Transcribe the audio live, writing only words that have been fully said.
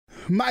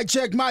Mic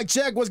check, mic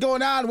check. What's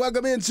going on?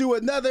 Welcome into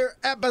another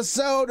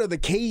episode of the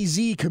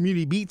KZ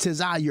Community Beats. As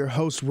I, your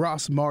host,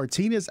 Ross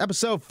Martinez.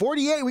 Episode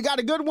 48. We got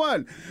a good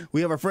one.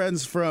 We have our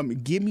friends from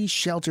Gimme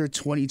Shelter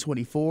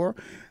 2024.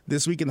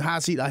 This week in the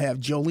hot seat, I have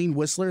Jolene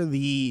Whistler,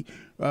 the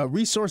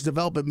Resource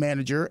Development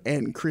Manager,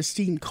 and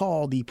Christine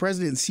Call, the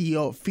President and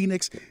CEO of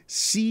Phoenix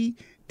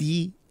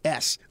CDS.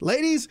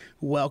 Ladies,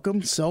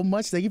 welcome so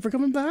much. Thank you for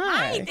coming by.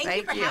 Hi, thank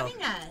you for having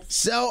us.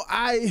 So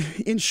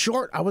in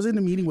short, I was in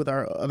a meeting with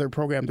our other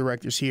program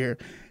directors here,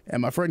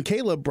 and my friend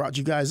Caleb brought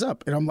you guys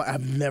up, and I'm like,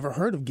 I've never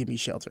heard of Gimme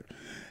Shelter.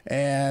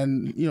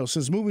 And,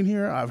 since moving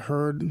here, I've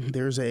heard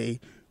there's a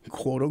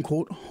quote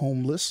unquote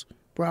homeless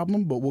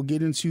problem, but we'll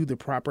get into the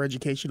proper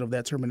education of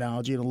that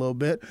terminology in a little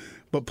bit.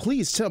 But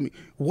please tell me,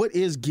 what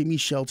is Gimme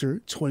Shelter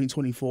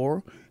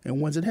 2024 and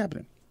when's it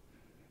happening?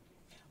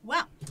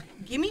 Well,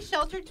 Gimme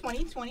Shelter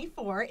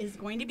 2024 is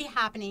going to be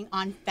happening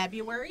on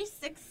February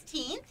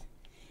 16th.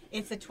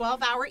 It's a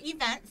 12-hour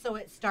event, so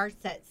it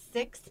starts at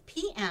 6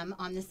 p.m.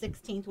 on the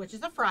 16th, which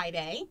is a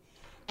Friday,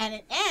 and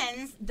it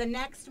ends the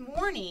next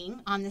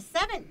morning on the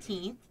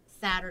 17th,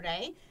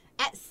 Saturday,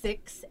 at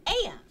 6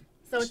 a.m.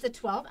 So it's a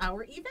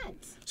 12-hour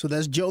event. So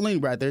that's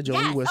Jolene right there,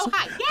 Jolene Whistler. Oh,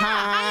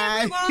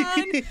 hi. Yeah,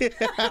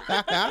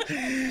 hi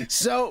everyone.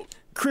 So,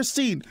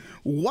 Christine,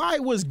 why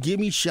was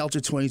Gimme Shelter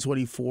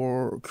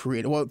 2024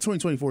 created? Well,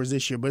 2024 is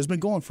this year, but it's been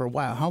going for a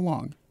while. How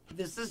long?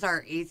 This is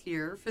our 8th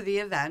year for the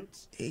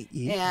event. 8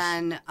 years.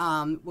 And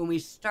when we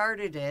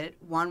started it,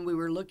 we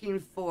were looking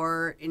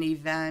for an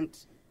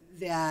event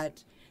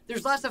that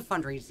there's lots of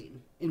fundraising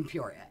in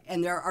Peoria,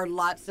 and there are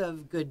lots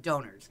of good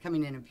donors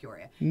coming in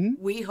Peoria.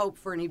 Mm-hmm. We hope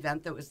for an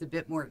event that was a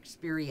bit more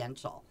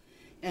experiential.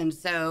 And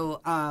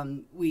so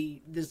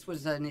this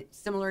was a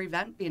similar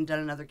event being done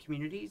in other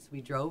communities.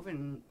 We drove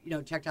and,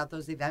 checked out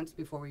those events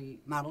before we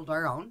modeled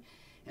our own.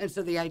 And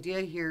so the idea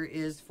here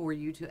is for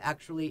you to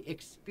actually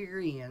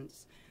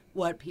experience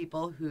what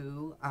people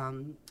who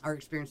are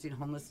experiencing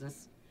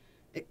homelessness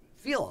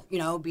feel,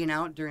 being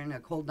out during a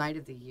cold night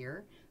of the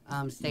year,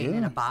 staying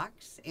in a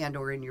box and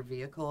or in your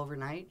vehicle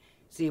overnight,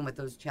 seeing what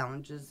those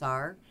challenges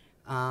are.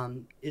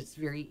 It's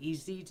very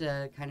easy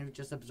to kind of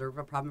just observe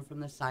a problem from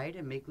the side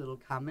and make little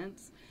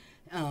comments.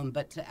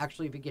 But to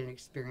actually begin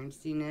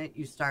experiencing it,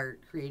 you start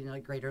creating a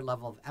greater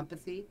level of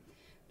empathy.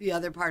 The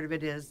other part of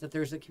it is that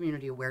there's a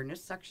community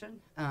awareness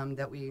section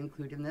that we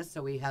include in this.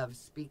 So we have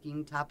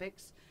speaking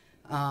topics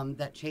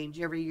that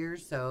change every year.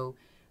 So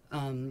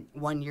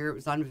 1 year it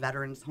was on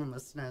veterans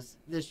homelessness.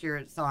 This year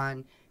it's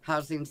on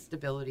housing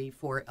stability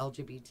for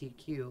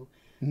LGBTQ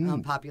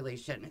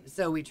population.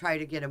 So we try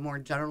to get a more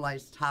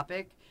generalized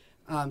topic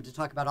to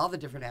talk about all the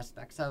different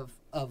aspects of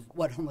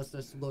what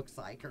homelessness looks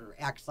like or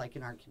acts like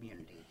in our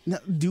community. Now,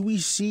 do we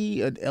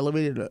see an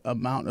elevated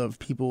amount of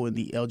people in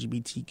the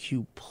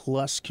LGBTQ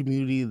plus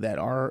community that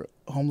are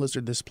homeless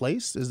or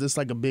displaced? Is this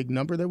like a big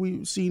number that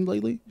we've seen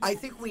lately? I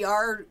think we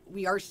are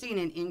seeing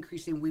an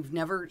increasing. We've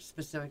never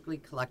specifically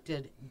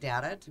collected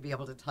data to be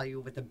able to tell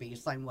you what the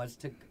baseline was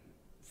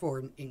for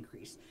an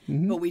increase.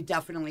 Mm-hmm. But we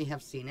definitely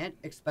have seen it,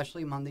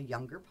 especially among the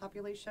younger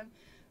population.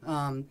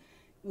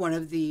 One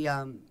of the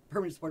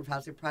permanent supportive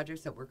housing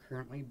projects that we're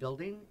currently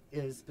building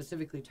is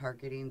specifically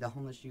targeting the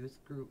homeless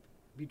youth group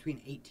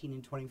between 18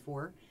 and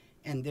 24.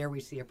 And there we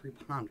see a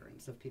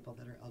preponderance of people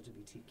that are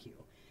LGBTQ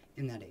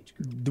in that age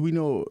group. Do we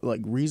know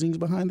reasons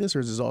behind this,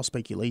 or is this all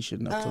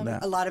speculation up to now?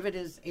 A lot of it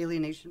is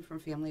alienation from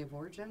family of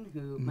origin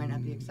who might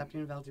not be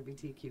accepting of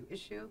LGBTQ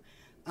issue.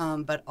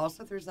 But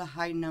also there's a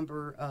high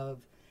number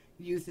of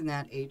youth in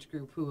that age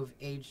group who have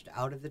aged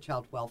out of the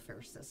child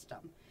welfare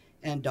system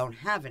and don't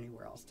have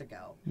anywhere else to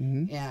go.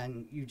 Mm-hmm.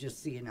 And you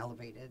just see an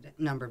elevated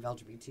number of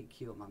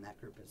LGBTQ among that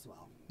group as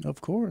well. Of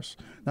course.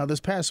 Now,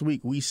 this past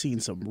week, we seen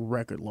some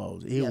record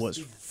lows. It was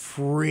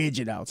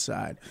frigid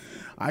outside.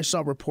 I saw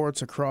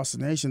reports across the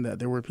nation that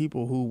there were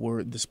people who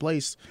were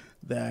displaced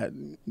that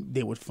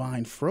they would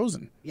find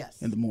frozen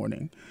in the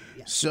morning.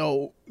 Yes.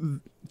 So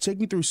take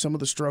me through some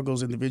of the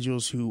struggles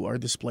individuals who are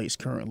displaced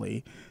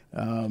currently,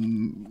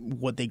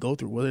 what they go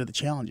through, what are the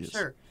challenges?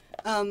 Sure.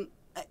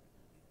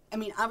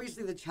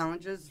 Obviously the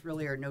challenges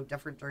really are no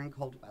different during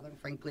cold weather,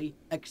 frankly,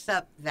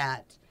 except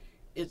that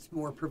it's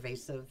more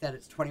pervasive, that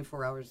it's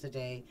 24 hours a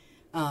day.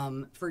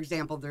 For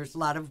example, there's a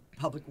lot of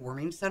public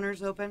warming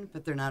centers open,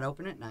 but they're not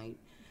open at night.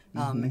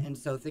 And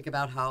so think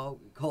about how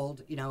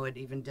cold, it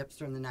even dips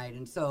during the night.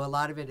 And so a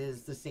lot of it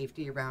is the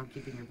safety around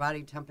keeping your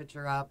body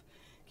temperature up,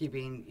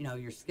 keeping,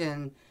 your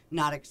skin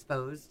not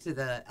exposed to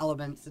the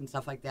elements and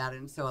stuff like that.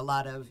 And so a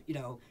lot of,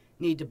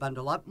 need to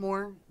bundle up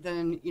more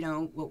than,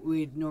 what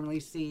we'd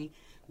normally see.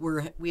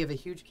 We have a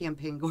huge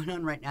campaign going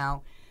on right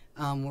now.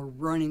 We're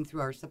running through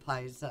our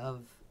supplies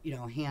of,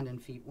 hand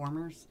and feet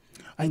warmers.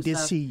 I did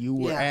see you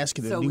were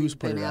asking the news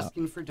put it out. So we've been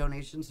asking for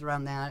donations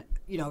around that,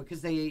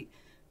 because they,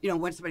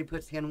 once somebody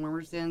puts hand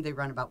warmers in, they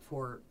run about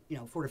 4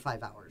 to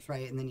 5 hours,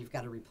 right? And then you've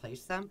got to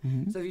replace them.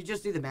 Mm-hmm. So if you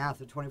just do the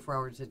math of 24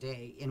 hours a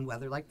day in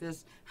weather like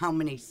this, how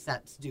many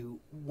sets do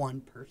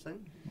one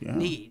person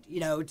need,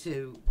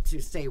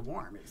 to stay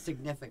warm? It's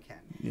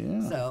significant.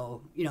 Yeah.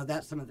 So,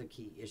 that's some of the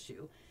key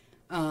issue.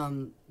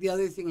 The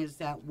other thing is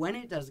that when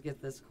it does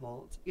get this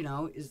cold,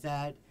 is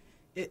that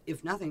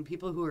if nothing,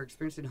 people who are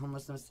experiencing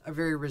homelessness are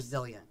very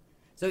resilient.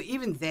 So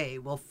even they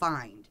will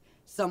find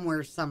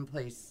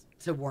someplace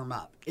to warm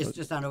up. It's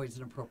just not always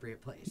an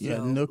appropriate place. Yeah,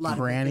 so nook, a lot of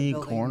cranny,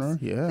 buildings, corner,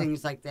 yeah.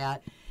 things like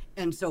that.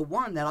 And so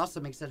that also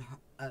makes it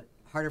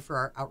harder for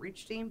our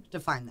outreach team to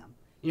find them,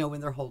 when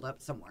they're holed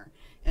up somewhere.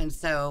 And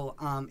so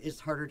it's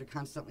harder to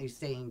constantly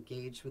stay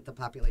engaged with the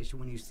population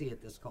when you see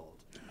it this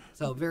cold.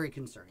 So very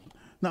concerning.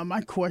 Now,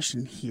 my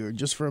question here,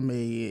 just from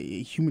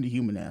a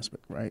human-to-human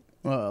aspect, right?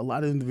 A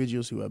lot of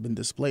individuals who have been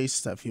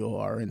displaced, I feel,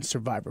 are in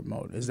survivor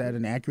mode. Is that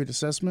an accurate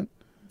assessment?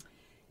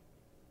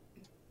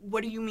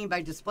 What do you mean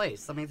by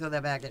displaced? Let me throw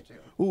that back at you.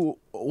 Ooh,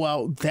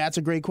 well, that's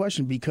a great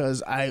question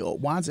because I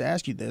wanted to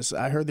ask you this.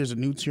 I heard there's a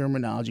new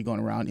terminology going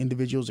around,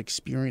 individuals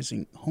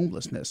experiencing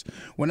homelessness.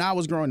 When I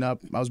was growing up,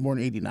 I was born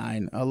in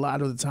 89, a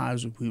lot of the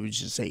times we would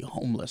just say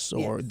homeless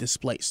or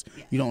displaced.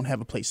 Yes. You don't have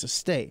a place to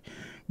stay.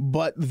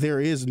 But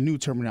there is new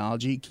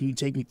terminology. Can you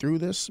take me through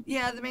this?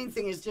 Yeah, the main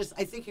thing is just,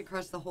 I think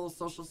across the whole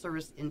social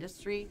service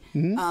industry,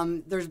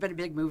 there's been a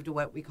big move to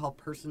what we call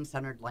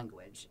person-centered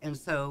language. And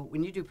so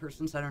when you do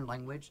person-centered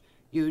language,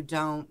 you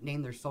don't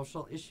name their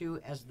social issue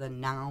as the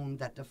noun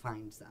that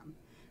defines them.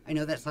 I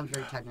know that sounds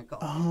very technical.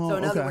 So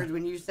in other words,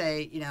 when you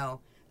say,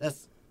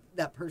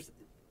 that person,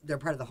 they're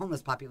part of the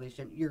homeless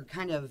population, you're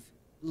kind of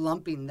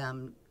lumping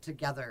them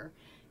together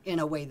in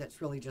a way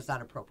that's really just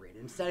not appropriate.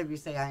 Instead of you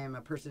say, I am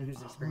a person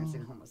who's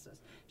experiencing homelessness,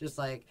 just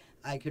like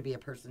I could be a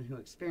person who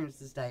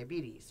experiences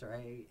diabetes, or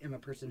I am a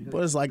person who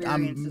But it's like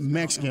I'm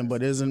Mexican,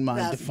 but isn't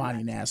my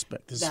defining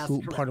aspect. It's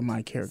part of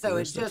my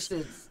characteristics.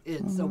 So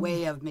it's a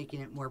way of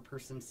making it more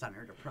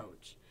person-centered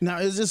approach. Now,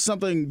 is this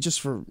something,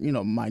 just for,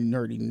 my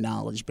nerdy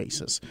knowledge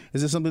basis,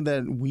 is this something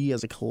that we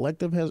as a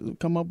collective has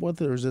come up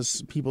with, or is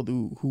this people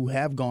who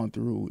have gone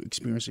through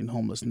experiencing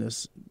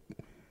homelessness,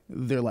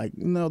 they're like,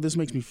 no, this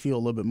makes me feel a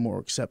little bit more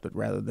accepted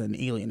rather than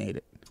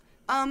alienated?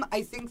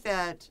 I think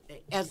that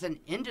as an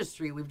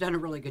industry, we've done a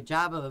really good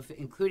job of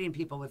including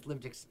people with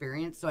lived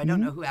experience. So I don't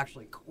know who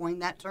actually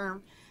coined that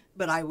term,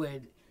 but I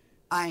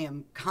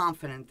am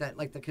confident that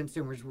like the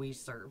consumers we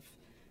serve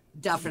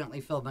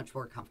definitely feel much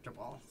more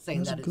comfortable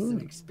saying that it's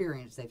an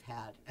experience they've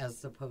had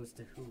as opposed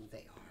to who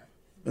they are.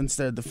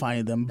 Instead of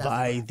defining them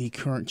by the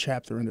current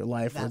chapter in their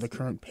life or the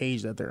current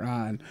page that they're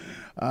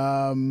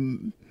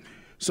on.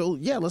 So,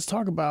 yeah, let's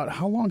talk about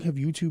how long have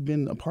you two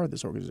been a part of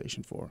this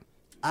organization for?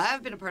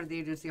 I've been a part of the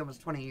agency almost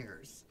 20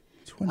 years.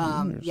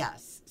 20 years?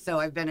 Yes. So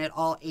I've been at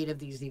all 8 of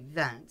these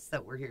events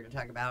that we're here to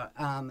talk about.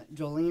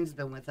 Jolene's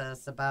been with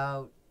us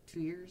about 2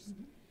 years.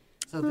 Mm-hmm.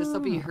 So this will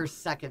be her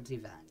second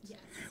event.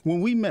 Yes.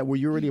 When we met, were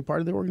you already a part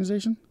of the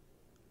organization?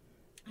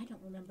 I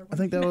don't remember. I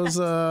think that was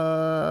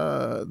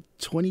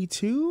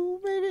 22,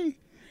 maybe?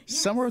 Yes.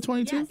 Summer of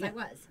 22? Yes, I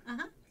was.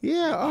 Uh-huh.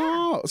 Yeah.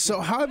 Oh,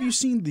 so how have you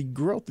seen the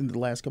growth in the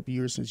last couple of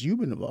years since you've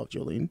been involved,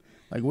 Jolene?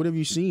 Like, what have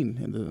you seen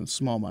in the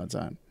small amount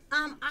of time?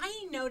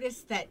 I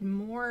noticed that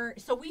more.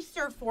 So we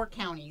serve 4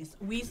 counties.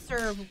 We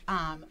serve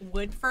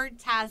Woodford,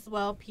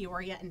 Tazewell,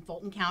 Peoria, and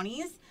Fulton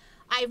counties.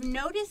 I've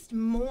noticed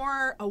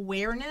more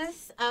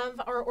awareness of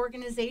our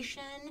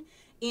organization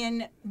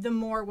in the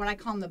more what I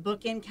call the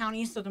bookend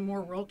counties. So the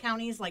more rural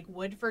counties like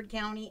Woodford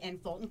County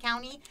and Fulton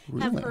County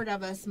have heard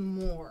of us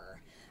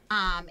more.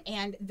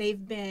 And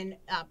they've been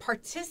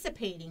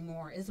participating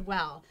more as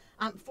well.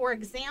 For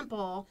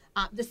example,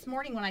 this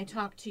morning when I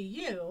talked to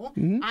you,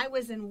 I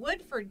was in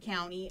Woodford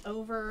County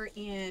over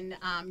in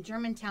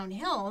Germantown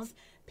Hills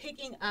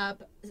picking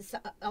up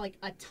like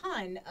a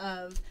ton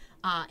of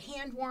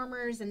hand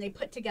warmers, and they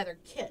put together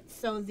kits.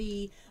 So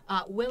the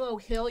Willow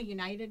Hill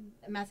United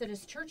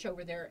Methodist Church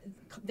over there,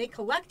 they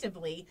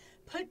collectively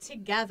put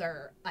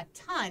together a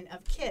ton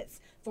of kits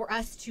for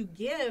us to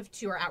give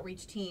to our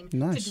outreach team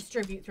to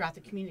distribute throughout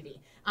the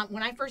community.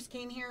 When I first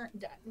came here,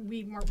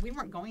 we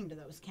weren't going to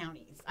those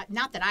counties.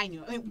 Not that I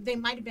knew. I mean, they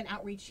might have been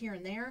outreach here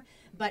and there,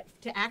 but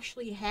to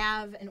actually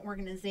have an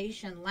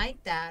organization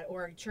like that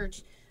or a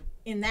church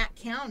in that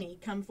county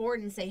come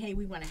forward and say, hey,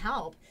 we want to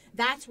help,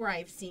 that's where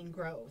I've seen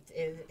growth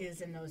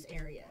is in those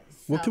areas.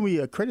 What can we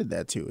accredit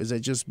that to? Is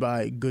it just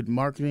by good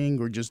marketing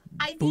or just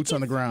boots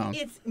on the ground?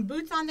 It's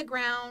boots on the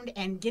ground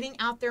and getting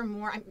out there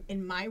more.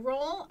 In my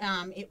role,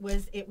 it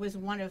was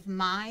one of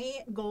my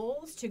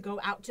goals to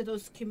go out to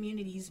those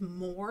communities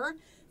more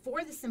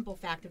for the simple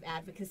fact of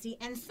advocacy,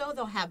 and so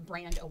they'll have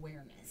brand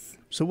awareness.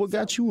 So what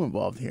got you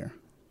involved here?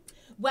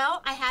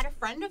 Well, I had a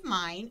friend of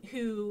mine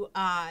who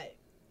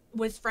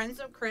was friends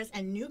with Chris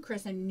and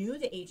knew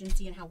the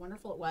agency and how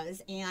wonderful it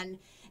was, and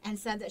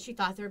said that she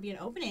thought there would be an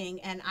opening,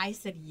 and I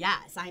said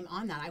yes, I'm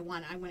on that. I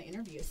want to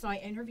interview. So I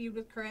interviewed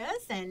with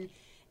Chris, and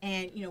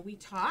we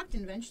talked,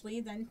 and eventually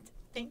then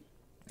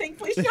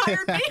thankfully she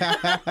hired me.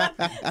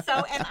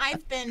 So,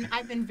 and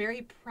I've been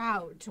very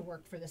proud to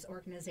work for this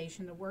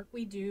organization. The work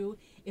we do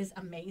is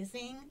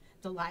amazing.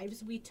 The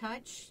lives we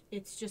touch,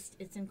 it's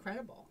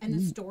incredible. And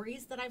the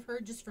stories that I've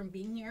heard just from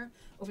being here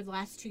over the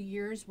last 2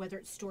 years, whether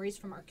it's stories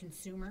from our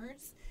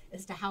consumers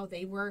as to how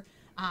they were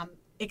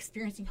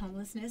experiencing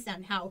homelessness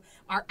and how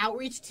our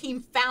outreach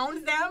team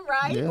found them,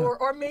 right? Yeah.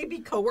 Or maybe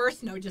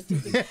coerced, no, just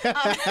teasing, them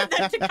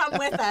to come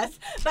with us.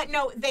 But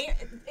no,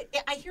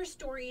 I hear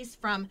stories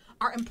from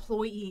our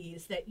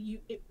employees that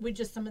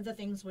some of the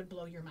things would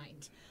blow your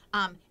mind,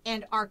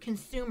 and our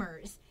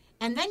consumers.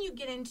 And then you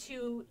get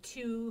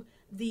into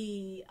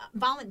the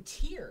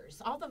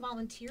volunteers, all the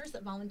volunteers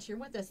that volunteer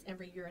with us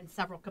every year in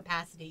several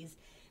capacities.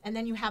 And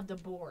then you have the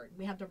board.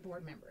 We have the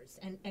board members,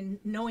 and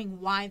knowing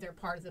why they're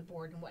part of the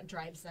board and what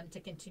drives them to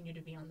continue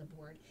to be on the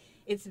board.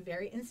 It's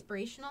very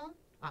inspirational.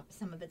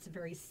 Some of it's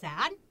very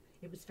sad.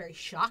 It was very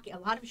shocking, a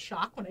lot of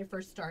shock when I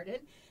first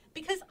started,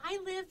 because I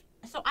live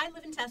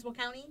in Tazewell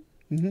County.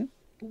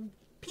 Mm-hmm.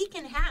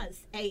 Pekin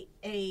has a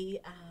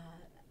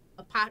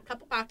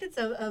couple pockets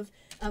of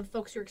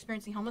folks who are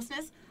experiencing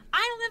homelessness.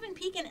 I live in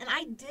Pekin, and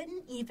I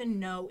didn't even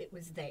know it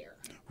was there.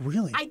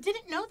 Really? I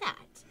didn't know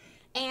that.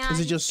 And is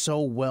it just so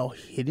well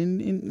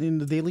hidden in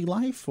the daily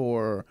life,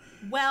 or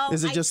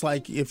is it just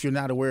like if you're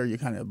not aware, you're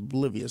kind of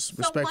oblivious? So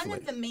respectfully, one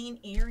of the main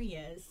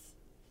areas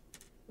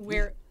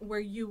where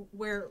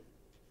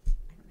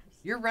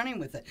you're running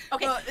with it.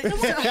 Okay, so one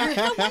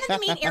of the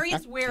main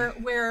areas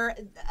where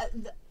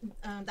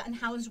the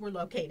unhoused were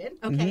located,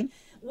 okay,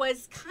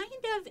 was kind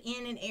of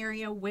in an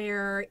area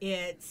where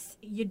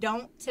you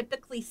don't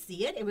typically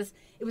see it. It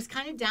was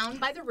kind of down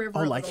by the river.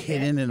 Oh, like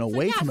hidden and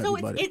away from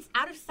everybody. So it's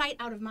out of sight,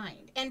 out of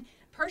mind. And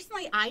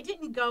personally, I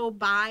didn't go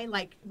by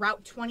like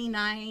Route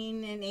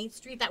 29 and 8th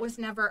Street. That was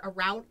never a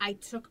route I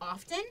took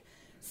often.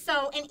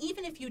 So, and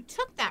even if you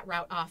took that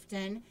route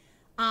often,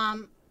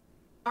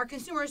 our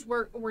consumers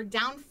were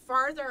down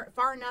far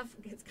enough,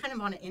 it's kind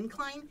of on an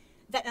incline,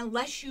 that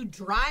unless you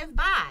drive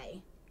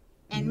by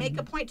and make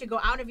a point to go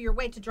out of your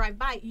way to drive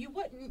by, you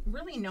wouldn't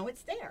really know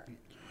it's there.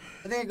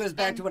 I think it goes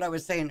back to what I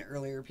was saying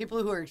earlier.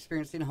 People who are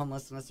experiencing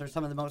homelessness are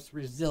some of the most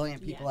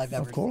resilient people I've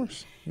ever seen. Of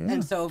course. Yeah.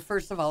 And so,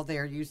 first of all,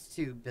 they're used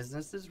to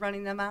businesses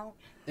running them out.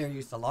 They're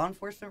used to law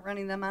enforcement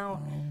running them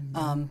out.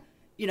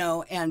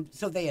 And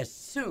so they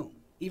assume,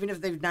 even if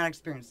they've not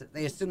experienced it,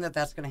 they assume that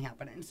that's going to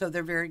happen. And so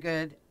they're very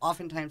good,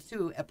 oftentimes,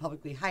 too, at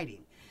publicly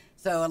hiding.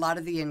 So a lot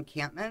of the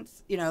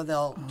encampments,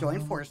 they'll join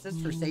forces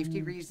for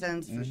safety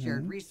reasons, for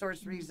shared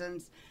resource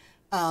reasons.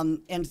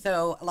 And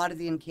so a lot of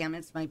the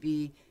encampments might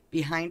be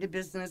behind a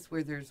business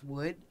where there's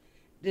wooded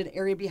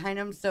area behind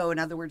them. So in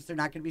other words, they're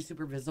not going to be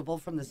super visible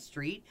from the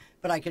street,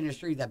 but I can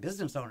assure you that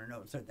business owner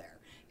knows they're there.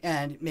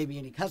 And maybe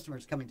any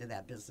customers coming to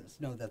that business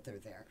know that they're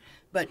there.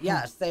 But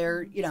yes,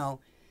 they're,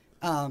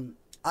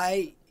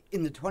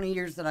 in the 20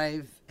 years that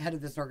I've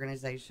headed this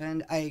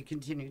organization, I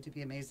continue to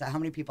be amazed at how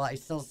many people I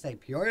still say,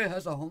 Peoria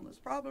has a homeless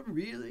problem?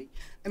 Really?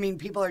 I mean,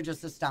 people are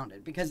just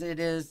astounded because it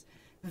is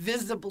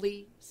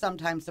visibly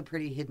sometimes a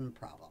pretty hidden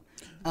problem.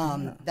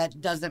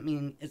 That doesn't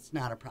mean it's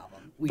not a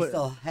problem. We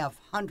still have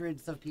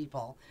hundreds of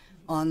people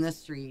on the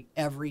street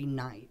every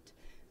night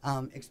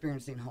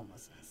experiencing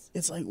homelessness.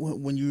 It's like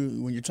when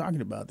you're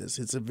talking about this,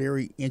 it's a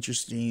very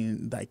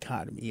interesting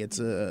dichotomy. It's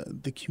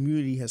the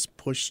community has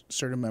pushed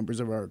certain members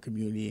of our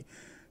community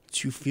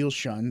to feel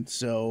shunned.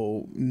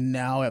 So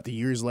now, after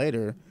years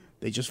later,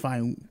 they just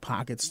find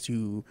pockets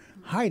to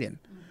hide in.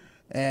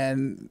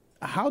 And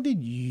how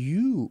did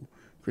you,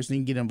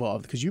 Christine, get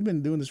involved? Because you've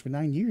been doing this for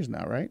 9 years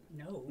now, right?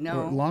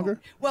 No. Or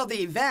longer? Well,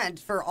 the event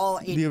for all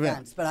 8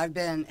 events, but I've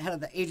been head of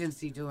the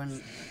agency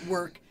doing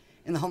work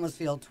in the homeless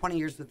field 20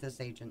 years with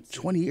this agency.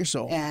 20 years,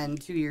 so.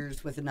 And 2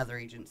 years with another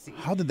agency.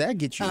 How did that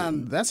get you?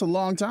 That's a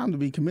long time to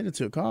be committed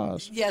to a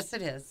cause. Yes,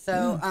 it is.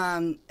 So,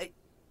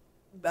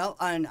 well,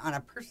 on a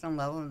personal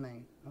level,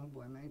 and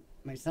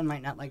my son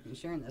might not like me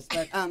sharing this,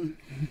 but on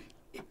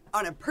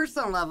a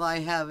personal level, I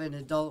have an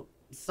adult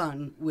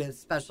son with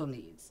special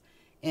needs.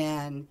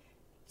 And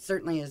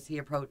certainly as he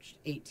approached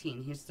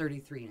 18, he's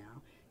 33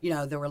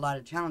 now, there were a lot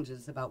of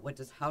challenges about what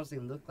does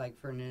housing look like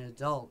for an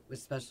adult with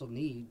special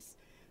needs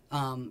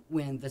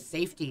when the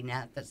safety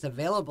net that's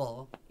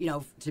available,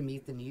 to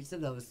meet the needs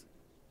of those,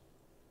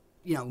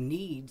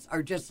 needs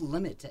are just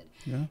limited.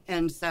 Yeah.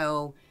 And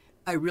so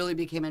I really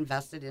became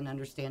invested in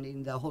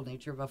understanding the whole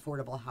nature of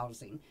affordable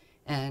housing.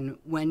 And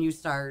when you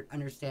start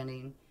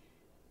understanding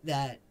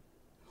that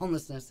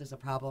homelessness is a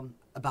problem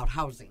about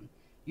housing,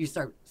 you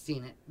start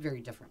seeing it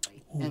very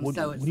differently. And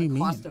so it's the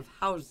cost of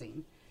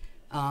housing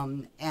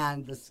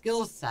and the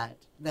skill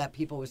set that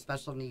people with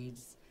special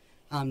needs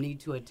need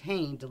to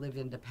attain to live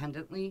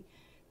independently.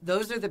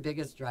 Those are the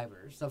biggest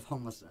drivers of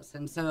homelessness.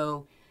 And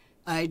so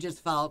I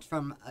just felt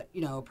from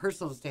a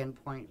personal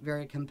standpoint,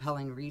 very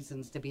compelling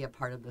reasons to be a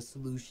part of the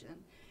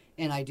solution.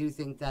 And I do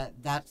think that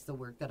that's the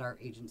work that our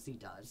agency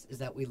does, is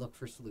that we look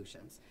for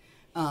solutions.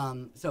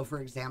 So,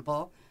 for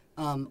example,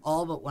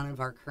 all but one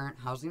of our current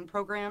housing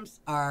programs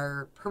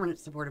are permanent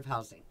supportive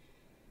housing.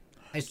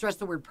 I stress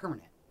the word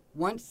permanent.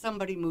 Once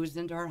somebody moves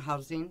into our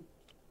housing,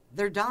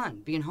 they're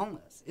done being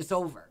homeless. It's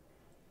over.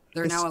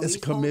 They're now a leaseholder. It's a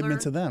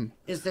commitment to them.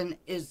 Is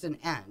an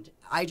end.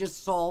 I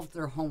just solved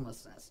their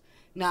homelessness.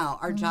 Now,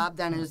 our job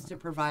then is to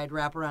provide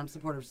wraparound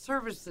supportive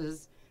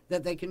services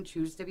that they can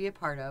choose to be a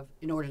part of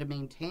in order to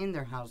maintain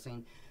their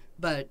housing.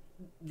 But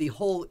the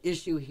whole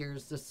issue here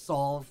is to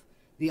solve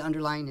the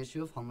underlying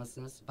issue of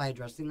homelessness by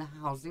addressing the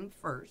housing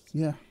first.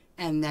 Yeah.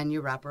 And then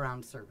you wrap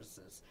around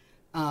services.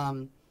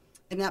 And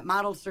that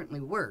model certainly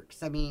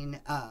works. I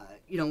mean,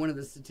 one of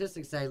the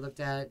statistics I looked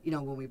at,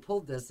 when we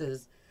pulled this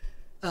is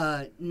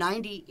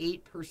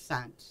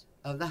 98%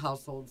 of the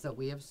households that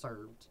we have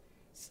served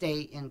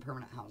stay in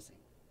permanent housing.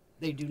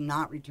 They do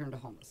not return to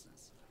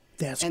homelessness.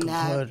 That's and good.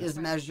 that is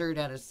measured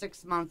at a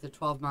 6-month, a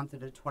 12-month,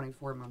 and a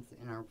 24-month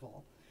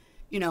interval,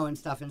 and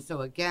stuff. And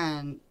so,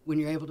 again, when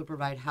you're able to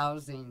provide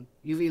housing,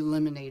 you've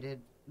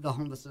eliminated the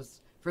homelessness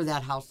for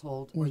that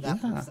household or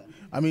that person.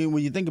 I mean,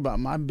 when you think about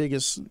it, my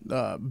biggest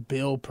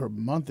bill per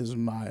month is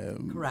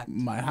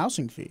my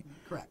housing fee.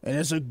 Correct. And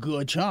it's a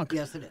good chunk.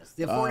 Yes, it is.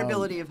 The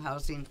affordability of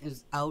housing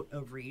is out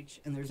of reach,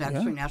 and there's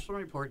actually a national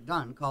report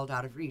done called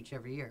Out of Reach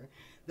every year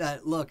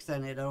that looks,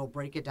 and it'll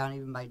break it down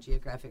even by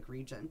geographic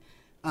region.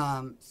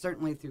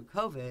 Certainly through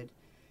COVID,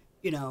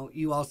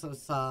 you also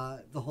saw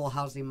the whole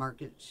housing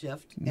market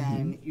shift,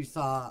 and you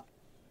saw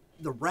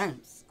the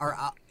rents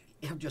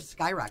have just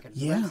skyrocketed.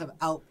 The rents have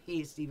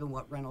outpaced even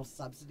what rental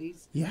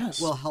subsidies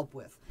will help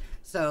with.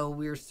 So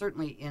we're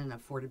certainly in an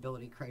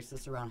affordability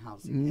crisis around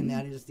housing, and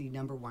that is the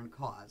number one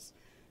cause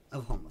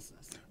of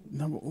homelessness.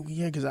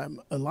 Because a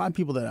lot of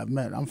people that I've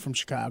met, I'm from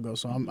Chicago,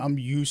 so I'm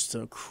used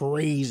to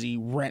crazy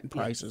rent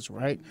prices,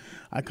 right?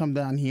 I come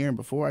down here, and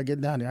before I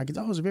get down there, I get,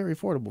 it's very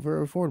affordable,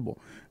 very affordable.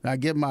 And I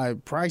get my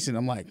pricing,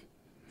 I'm like,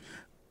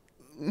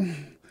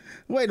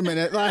 wait a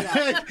minute,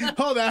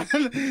 hold on.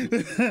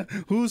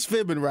 Who's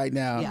fibbing right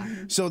now? Yeah.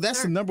 So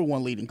that's the number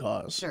one leading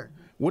cause. Sure.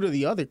 What are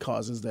the other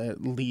causes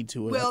that lead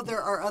to it? Well,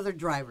 there are other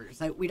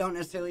drivers. We don't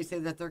necessarily say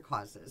that they're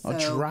causes. So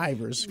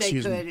drivers,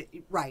 excuse me.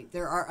 Right.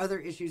 There are other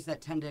issues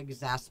that tend to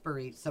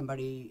exasperate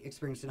somebody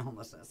experiencing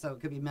homelessness. So it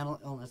could be mental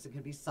illness. It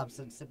could be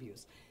substance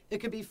abuse. It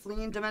could be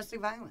fleeing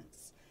domestic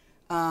violence.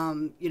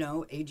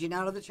 Aging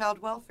out of the child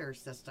welfare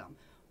system.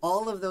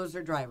 All of those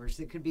are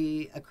drivers. It could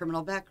be a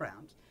criminal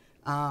background.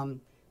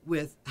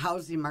 With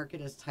housing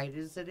market as tight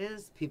as it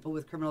is, people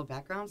with criminal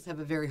backgrounds have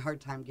a very hard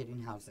time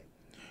getting housing.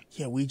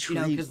 Yeah, we treat...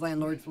 because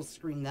landlords will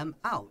screen them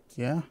out.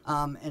 Yeah.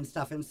 And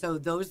stuff. And so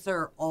those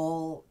are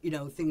all,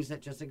 things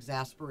that just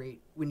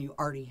exasperate when you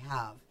already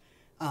have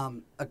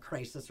a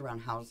crisis around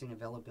housing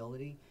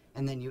availability.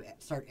 And then you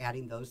start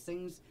adding those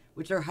things,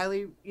 which are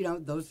highly,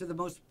 those are the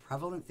most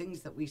prevalent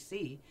things that we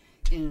see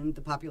in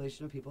the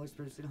population of people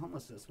experiencing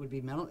homelessness would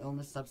be mental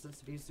illness,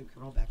 substance abuse, and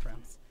criminal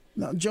backgrounds.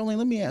 Now, Jolene,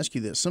 let me ask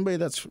you this. Somebody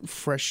that's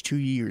fresh 2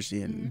 years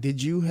in,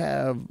 did you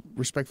have,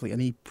 respectfully,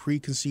 any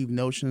preconceived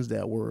notions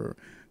that were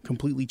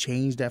completely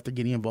changed after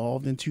getting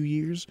involved in 2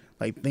 years?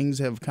 Like things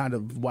have kind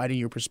of widened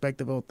your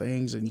perspective on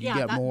things and you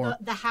got more...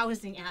 the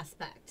housing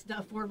aspect, the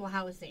affordable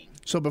housing.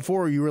 So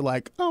before you were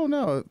like, oh,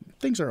 no,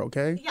 things are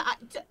okay. Yeah,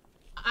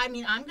 I'm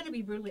going to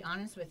be brutally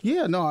honest with you.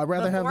 Yeah, no, I'd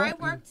rather have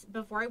that.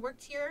 Before I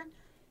worked here,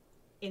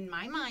 in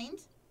my mind,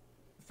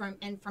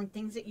 from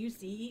things that you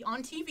see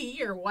on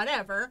TV or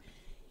whatever...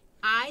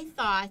 I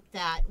thought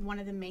that one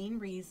of the main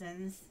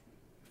reasons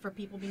for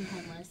people being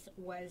homeless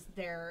was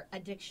their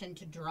addiction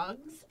to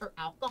drugs or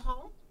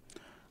alcohol.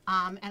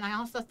 And I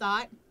also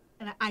thought,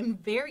 and I'm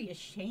very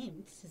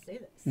ashamed to say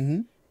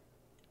this,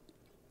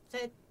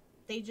 that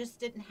they just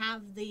didn't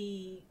have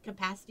the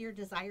capacity or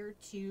desire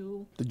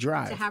to... The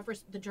drive. To have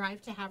the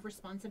drive to have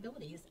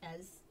responsibilities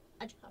as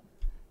a job.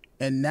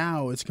 And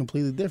now it's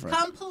completely different.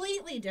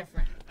 Completely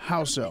different.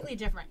 How so?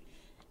 Completely different.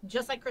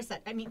 Just like Chris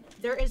said, I mean,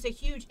 there is a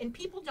huge, and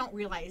people don't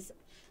realize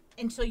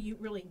until you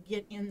really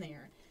get in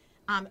there,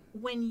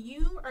 when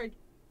you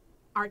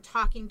are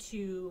talking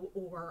to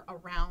or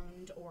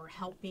around or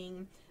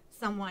helping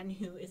someone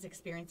who is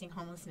experiencing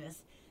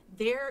homelessness,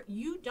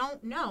 you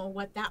don't know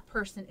what that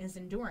person is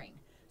enduring.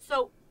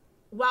 So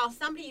while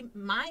somebody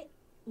might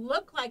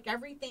look like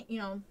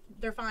everything,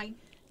 they're fine,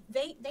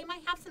 they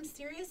might have some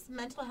serious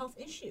mental health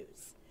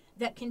issues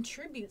that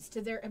contributes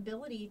to their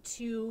ability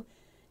to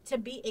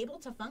be able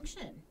to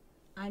function.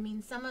 I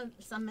mean,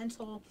 some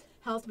mental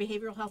health,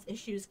 behavioral health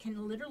issues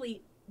can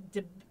literally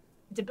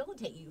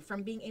debilitate you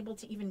from being able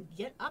to even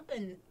get up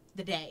in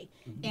the day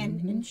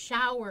and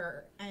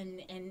shower and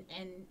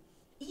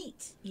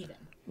eat even.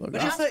 Look,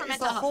 but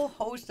it's a whole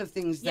host of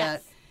things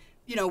that,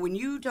 when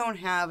you don't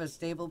have a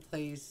stable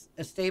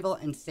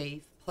and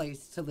safe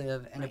place to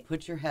live and to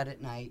put your head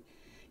at night,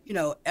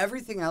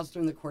 everything else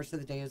during the course of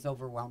the day is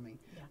overwhelming.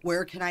 Yeah.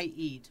 Where can I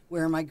eat?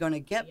 Where am I going to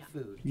get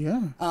food?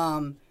 Yeah.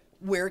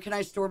 Where can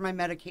I store my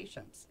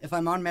medications? If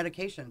I'm on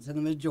medications, and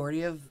the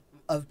majority of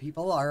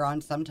people are on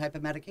some type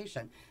of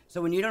medication.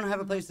 So when you don't have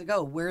a place to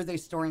go, where are they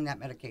storing that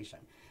medication?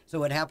 So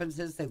what happens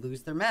is they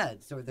lose their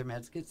meds, or their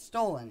meds get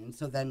stolen. And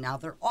so then now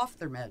they're off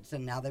their meds,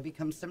 and now they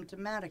become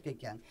symptomatic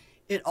again.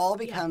 It all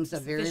becomes a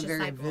very,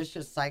 very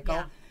vicious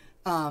cycle.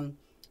 Yeah.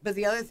 But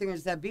the other thing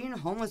is that being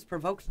homeless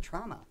provokes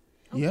trauma.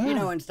 Yeah.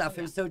 And stuff.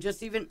 And so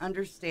just even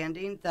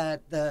understanding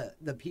that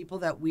the people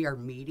that we are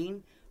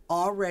meeting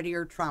already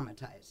are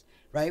traumatized,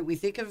 right? We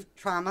think of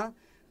trauma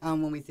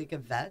when we think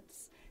of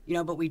vets,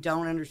 but we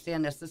don't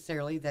understand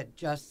necessarily that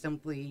just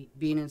simply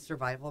being in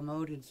survival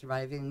mode and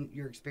surviving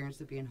your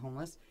experience of being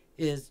homeless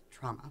is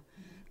trauma.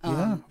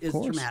 Of is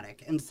course.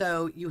 traumatic. And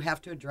so you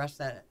have to address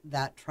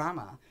that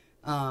trauma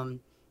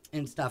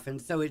and stuff.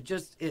 And so it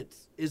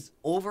is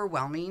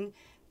overwhelming.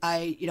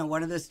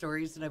 One of the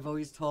stories that I've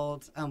always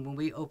told when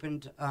we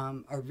opened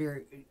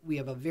we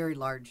have a very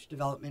large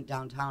development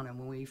downtown, and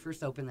when we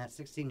first opened that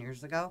 16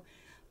 years ago,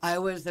 I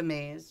was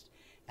amazed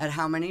at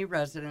how many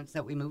residents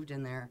that we moved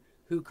in there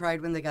who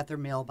cried when they got their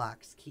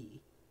mailbox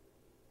key.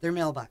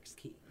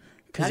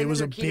 Because it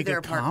was a big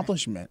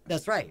accomplishment.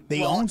 That's right.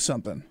 They owned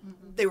something.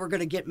 They were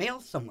going to get mail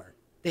somewhere.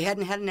 They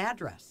hadn't had an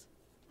address.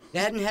 They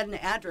hadn't had an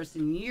address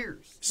in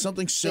years.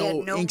 Something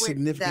so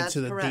insignificant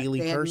to the daily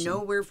person. They had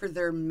nowhere for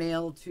their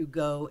mail to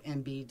go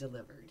and be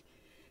delivered.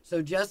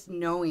 So just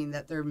knowing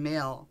that their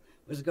mail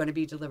was going to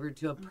be delivered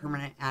to a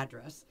permanent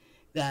address,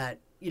 that,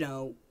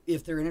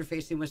 if they're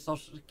interfacing with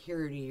Social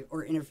Security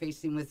or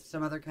interfacing with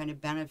some other kind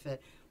of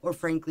benefit, or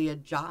frankly a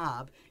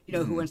job,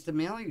 who wants to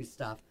mail you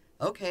stuff.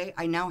 Okay,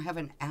 I now have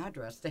an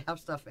address to have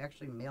stuff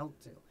actually mailed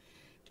to.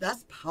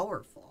 That's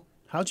powerful.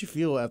 How'd you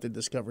feel after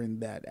discovering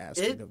that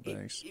aspect of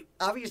things?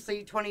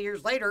 Obviously, 20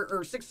 years later,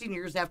 or 16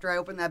 years after I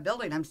opened that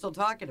building, I'm still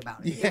talking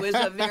about it. It was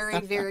a very,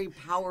 very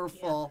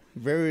powerful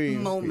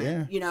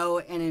moment,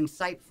 and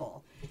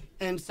insightful.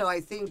 And so I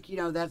think,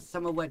 that's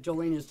some of what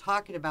Jolene is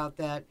talking about,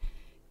 that,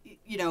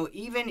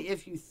 even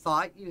if you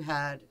thought you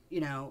had,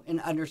 an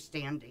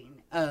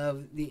understanding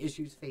of the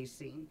issues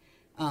facing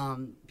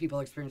people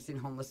experiencing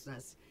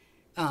homelessness,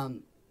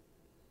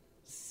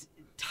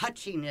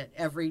 touching it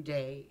every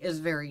day is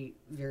very,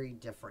 very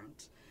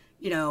different,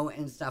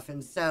 and stuff.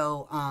 And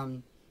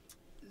so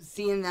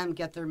seeing them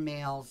get their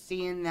mail,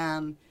 seeing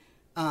them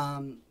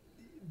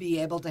be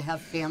able to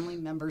have family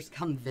members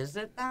come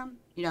visit them,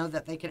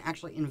 that they can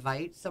actually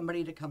invite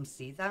somebody to come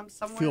see them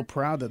somewhere. Feel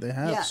proud that they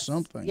have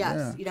something.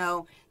 Yes,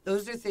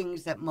 those are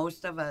things that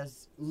most of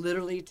us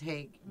literally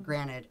take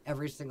granted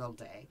every single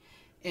day.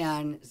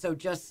 And so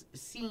just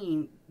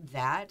seeing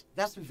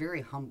that's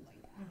very humbling.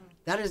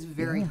 That is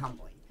very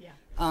humbling. Yeah.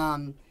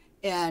 And,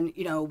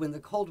 when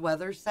the cold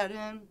weather set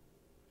in,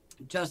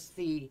 just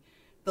the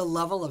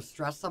level of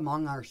stress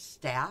among our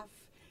staff,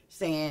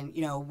 saying,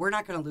 we're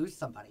not going to lose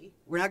somebody.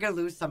 We're not going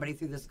to lose somebody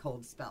through this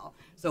cold spell.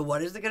 So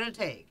what is it going to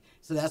take?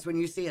 So that's when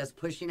you see us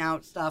pushing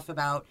out stuff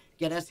about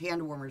get us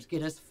hand warmers,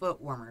 get us foot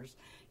warmers,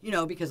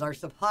 because our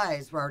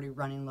supplies were already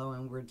running low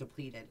and we're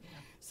depleted. Yeah.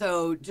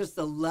 So just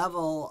the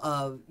level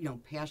of,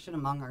 passion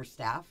among our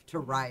staff to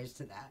rise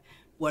to that.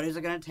 What is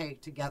it going to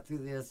take to get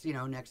through this,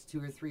 next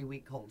 2 or 3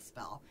 week cold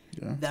spell?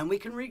 Yeah. Then we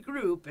can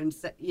regroup and,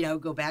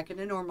 go back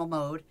into normal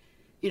mode,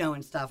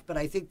 and stuff. But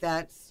I think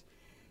that's,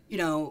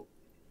 you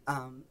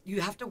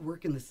have to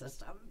work in the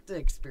system to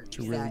experience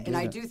that. And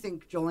I do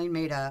think Jolene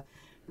made a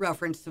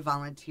reference to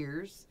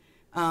volunteers.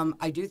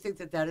 I do think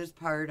that is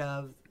part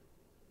of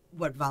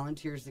what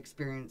volunteers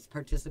experience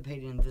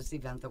participating in this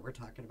event that we're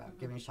talking about,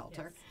 Gimme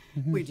Shelter.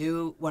 Yes. We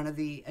do, one of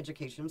the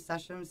education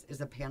sessions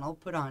is a panel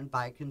put on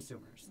by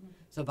consumers.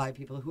 So by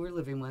people who are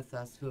living with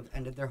us who have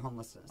ended their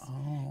homelessness.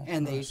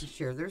 And they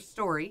share their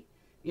story,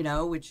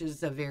 which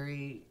is a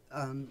very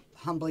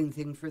humbling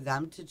thing for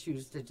them to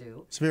choose to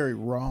do. It's very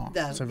raw.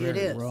 It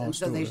is. And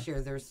so they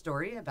share their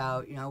story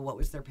about, what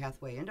was their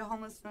pathway into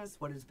homelessness,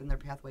 what has been their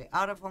pathway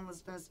out of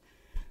homelessness,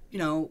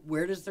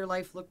 where does their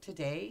life look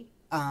today?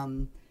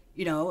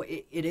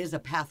 It is a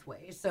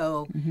pathway.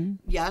 So,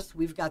 yes,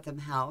 we've got them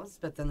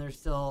housed, but then there's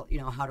still,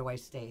 how do I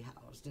stay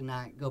housed and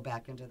not go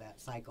back into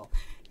that cycle?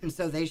 And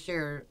so they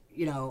share,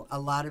 a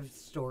lot of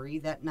story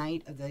that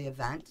night of the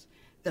event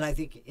that I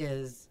think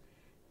is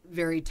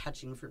very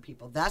touching for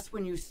people. That's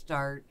when you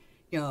start,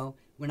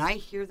 when I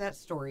hear that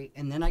story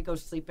and then I go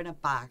sleep in a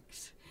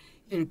box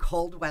in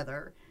cold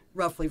weather,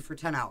 roughly for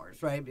 10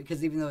 hours, right?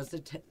 Because even though it's a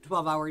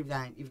 12-hour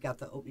event, you've got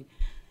the opening.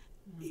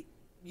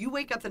 You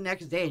wake up the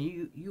next day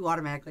and you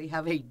automatically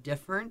have a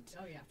different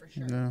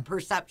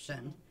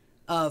perception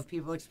of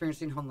people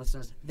experiencing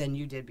homelessness than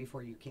you did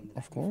before you came to that.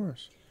 Of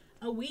course.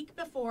 A week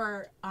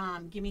before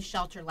Gimme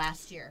Shelter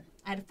last year,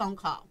 I had a phone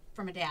call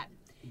from a dad.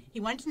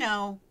 He wanted to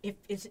know if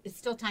it's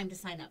still time to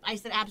sign up. I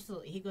said,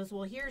 absolutely. He goes,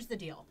 well, here's the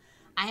deal.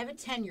 I have a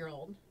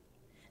 10-year-old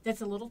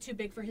that's a little too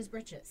big for his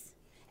britches.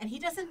 And he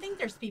doesn't think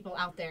there's people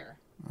out there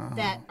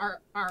that are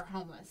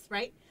homeless,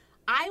 right?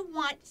 I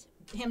want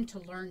him to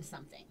learn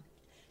something.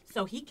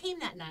 So he came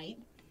that night,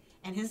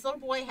 and his little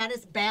boy had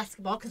his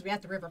basketball, because we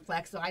had the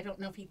Riverplex, so I don't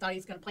know if he thought he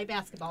was going to play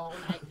basketball all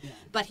night.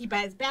 But he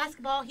had his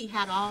basketball, he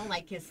had all,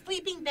 his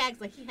sleeping bags,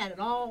 he had it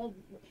all,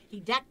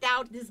 he decked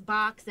out his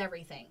box,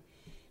 everything.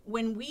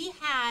 When we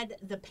had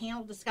the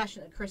panel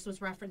discussion that Chris was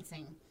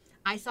referencing,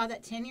 I saw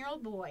that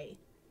 10-year-old boy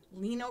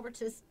lean over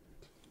to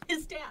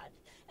his dad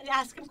and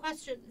ask him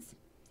questions.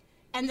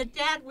 And the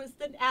dad was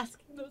then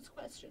asking those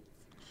questions.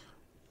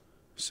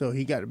 So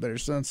he got a better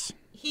sense.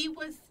 He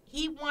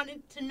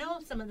wanted to know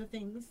some of the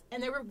things,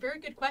 and there were very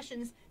good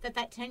questions that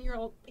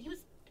 10-year-old, he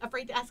was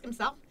afraid to ask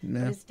himself,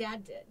 but his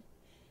dad did.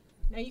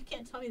 Now, you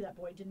can't tell me that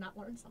boy did not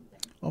learn something.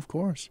 Of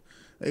course.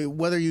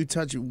 Whether you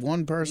touch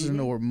one person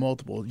or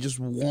multiple, just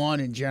one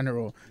in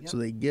general, so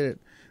they get it.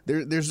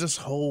 There's this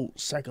whole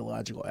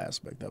psychological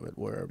aspect of it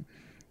where,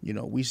 You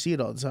know, we see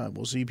it all the time.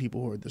 We'll see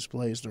people who are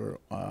displaced or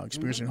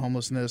experiencing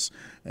homelessness,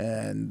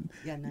 and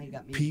Yeah, now you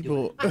got me.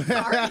 people. I'm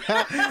sorry.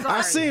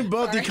 I've seen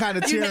both you kind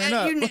of tearing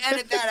up. You can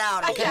edit that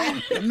out,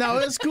 okay? No,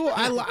 it's cool.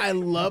 I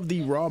love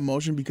the raw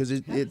emotion because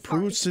it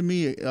proves to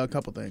me a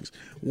couple things.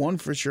 One,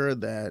 for sure,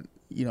 that,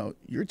 you know,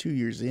 you're 2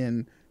 years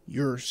in,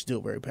 you're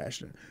still very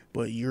passionate,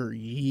 but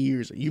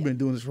you've been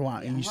doing this for a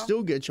while, and you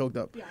still get choked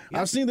up.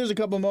 I've seen there's a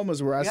couple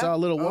moments where I saw a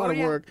little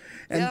waterwork,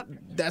 and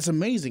that's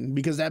amazing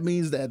because that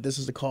means that this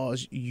is the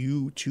cause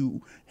you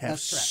two have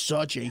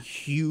such a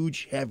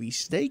huge, heavy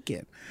stake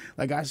in.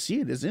 Like, I see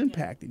it as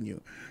impacting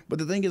you. But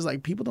the thing is,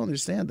 like, people don't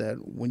understand that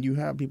when you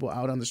have people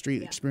out on the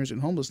street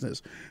experiencing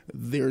homelessness,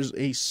 there's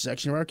a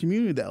section of our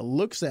community that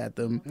looks at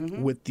them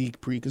with the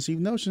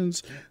preconceived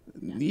notions,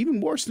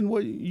 even worse than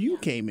what you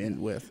came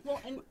in with.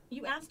 Well, and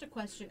you asked a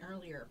question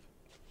earlier.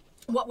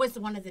 What was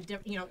one of the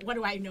what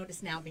do I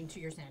notice now being 2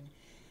 years in?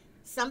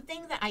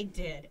 Something that I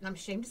did, and I'm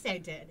ashamed to say I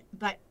did,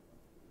 but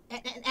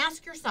and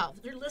ask yourself,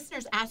 your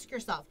listeners, ask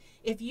yourself,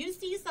 if you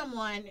see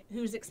someone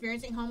who's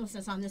experiencing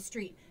homelessness on the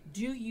street,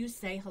 do you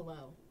say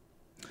hello?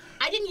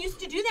 I didn't used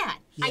to do that.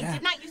 Yeah. I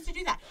did not used to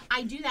do that.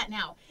 I do that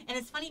now. And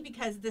it's funny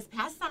because this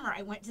past summer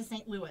I went to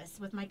St. Louis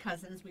with my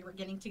cousins. We were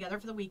getting together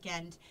for the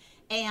weekend,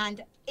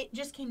 and it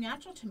just came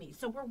natural to me.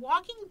 So we're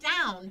walking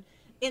down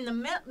in the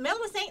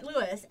middle of St.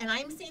 Louis, and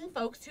I'm seeing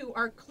folks who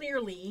are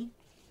clearly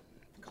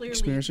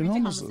Experiencing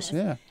homelessness.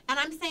 Yeah. And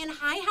I'm saying,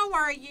 hi, how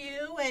are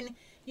you? And,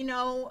 you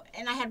know,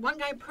 and I had one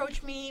guy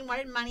approach me,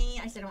 wanted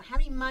money. I said, I don't have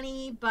any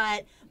money,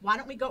 but why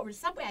don't we go over to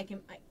Subway? I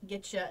can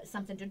get you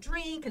something to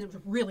drink, because it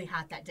was really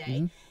hot that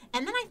day.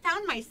 And then I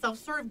found myself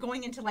sort of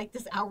going into like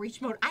this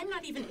outreach mode. I'm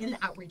not even in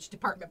the outreach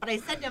department, but I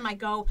said to him, I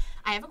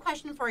have a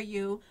question for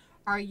you.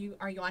 Are you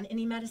on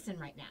any medicine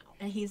right now?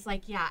 And he's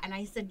like, yeah. And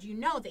I said, you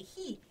know that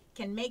heat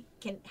can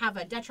have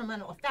a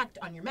detrimental effect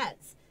on your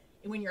meds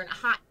when you're in a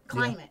hot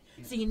climate.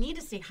 Yeah. So you need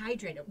to stay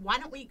hydrated. Why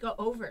don't we go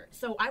over?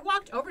 So I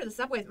walked over to the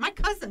Subway. My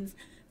cousins,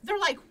 they're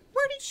like,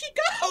 where did she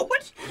go?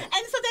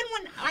 And so then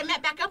when I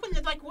met back up, and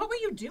they're like, what were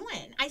you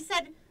doing? I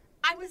said,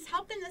 I was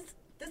helping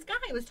this guy.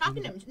 I was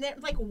talking to him. And they're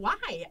like,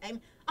 why?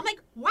 I'm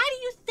like, why do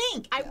you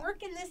think I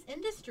work in this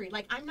industry?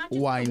 Like, I'm not just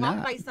going to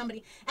walk by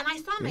somebody. And I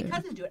saw my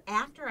cousins do it.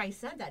 After I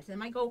said that to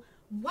them, I go,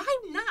 why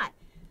not?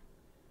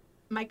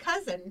 My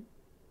cousin,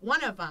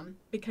 one of them,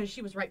 because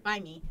she was right by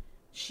me,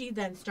 she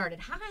then started,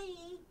 hi,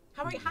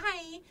 how are you?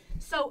 Hi.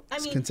 So, I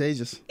mean, it's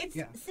contagious. It's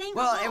saying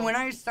well, hello. and when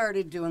I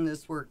started doing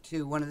this work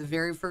too, one of the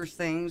very first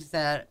things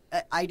that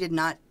I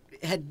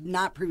had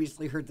not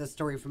previously heard this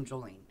story from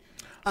Jolene.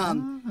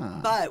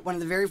 But one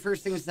of the very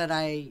first things that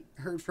I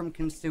heard from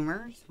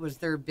consumers was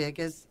their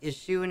biggest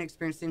issue in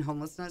experiencing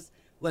homelessness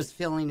was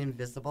feeling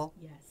invisible.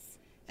 Yes.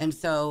 And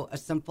so a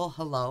simple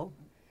hello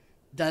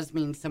does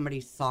mean somebody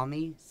saw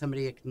me,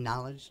 somebody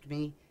acknowledged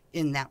me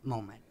in that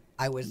moment.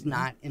 I was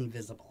not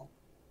invisible.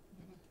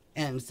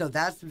 And so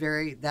that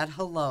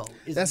hello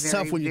is that's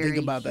very, tough when you think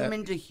about that.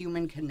 Human to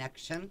human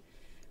connection.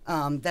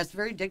 That's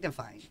very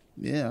dignifying.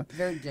 Yeah.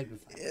 Very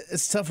dignifying.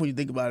 It's tough when you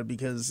think about it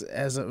because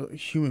as a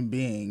human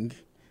being,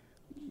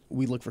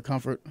 we look for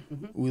comfort,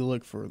 we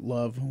look for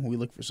love, we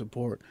look for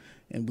support.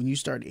 And when you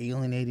start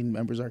alienating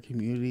members of our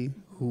community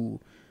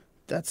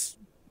that's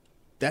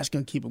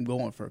going to keep them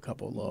going for a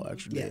couple of little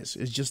extra days.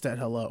 It's just that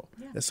hello,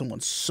 that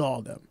someone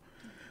saw them.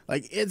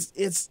 Like,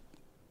 it's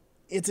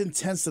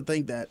intense to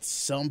think that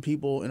some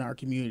people in our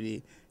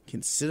community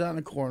can sit on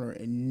a corner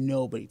and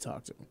nobody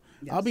talk to them.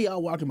 Yes. I'll be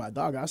out walking my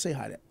dog. I'll say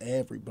hi to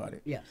everybody.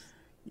 Yes.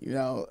 You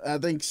know, I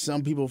think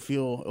some people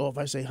feel, if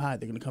I say hi,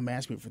 they're going to come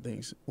ask me for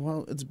things.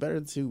 Well, it's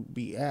better to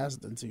be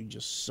asked than to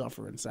just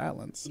suffer in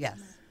silence. Yes.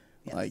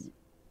 Like,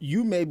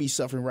 you may be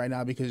suffering right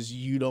now because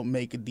you don't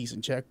make a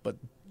decent check, but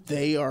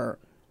they are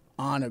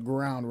on the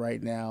ground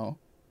right now.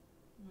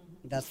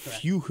 That's correct.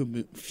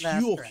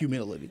 Fuel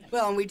humility.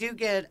 Well, and we do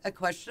get a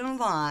question a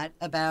lot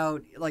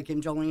about, like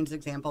in Jolene's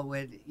example,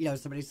 with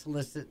somebody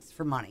solicits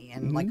for money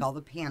and like all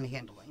the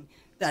panhandling.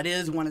 That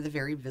is one of the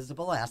very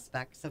visible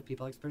aspects of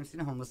people experiencing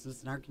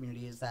homelessness in our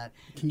community. Is that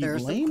there are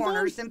some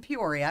corners in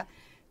Peoria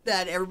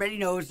that everybody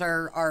knows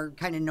are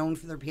kind of known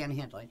for their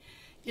panhandling,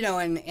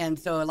 and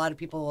so a lot of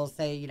people will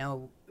say,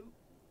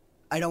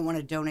 I don't want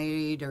to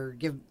donate or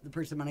give the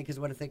person money because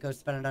what if they go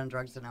spend it on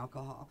drugs and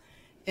alcohol?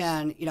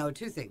 And,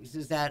 two things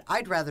is that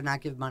I'd rather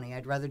not give money.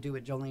 I'd rather do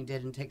what Jolene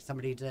did and take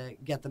somebody to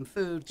get them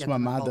food, get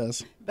them a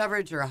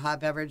beverage or a hot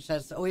beverage.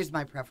 That's always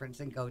my preference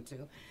and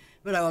go-to.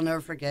 But I will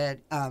never forget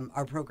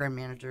our program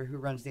manager who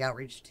runs the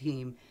outreach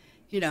team,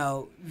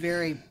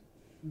 very,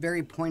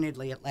 very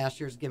pointedly at last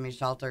year's Gimme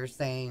Shelter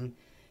saying,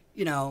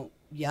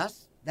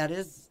 yes, that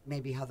is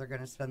maybe how they're going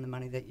to spend the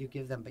money that you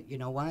give them. But you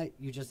know what?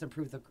 You just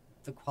improve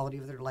the quality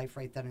of their life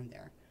right then and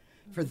there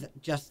for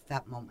just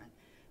that moment.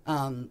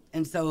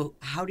 And so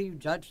how do you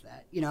judge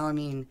that?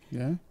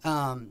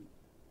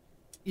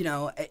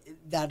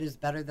 That is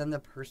better than the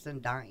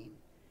person dying,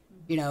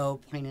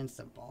 plain and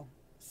simple.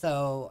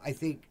 So I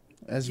think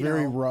that's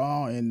very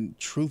raw and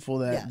truthful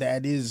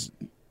that is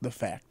the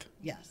fact.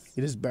 Yes.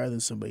 It is better than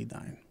somebody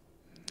dying.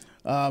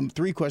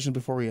 Three questions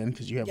before we end,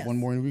 because you have Yes. one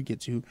more we get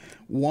to.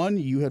 One,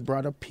 you had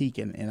brought up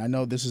Pekin, and I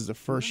know this is the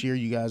first year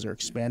you guys are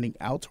expanding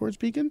out towards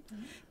Pekin.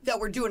 That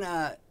we're doing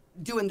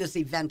this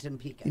event in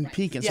Pekin. In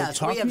Pekin, Yes,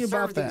 so talk we to me have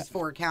about served that. these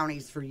 4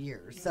 counties for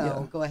years. So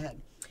Yeah. go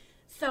ahead.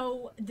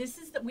 So this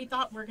is that we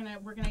thought we're gonna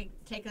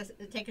take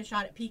a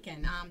shot at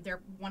Pekin.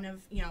 They're one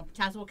of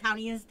Tazewell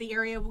County is the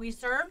area we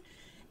serve,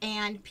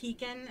 and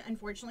Pekin,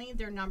 unfortunately,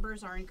 their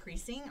numbers are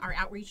increasing. Our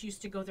outreach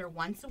used to go there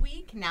once a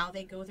week. Now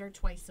they go there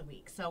twice a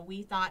week. So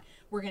we thought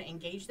we're gonna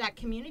engage that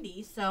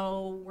community.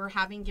 So we're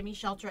having Gimme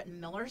Shelter at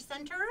Miller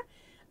Center.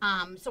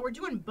 So we're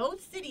doing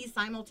both cities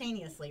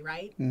simultaneously,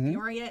 right?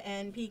 Peoria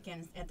and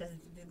Pekin at the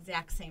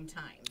exact same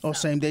time. Oh,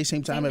 So same day,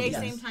 same time, Same day,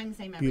 everything. same time,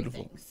 same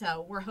Beautiful. everything.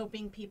 So we're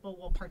hoping people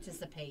will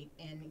participate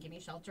in Gimme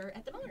Shelter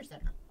at the Miller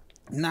Center.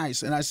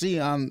 Nice. And I see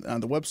on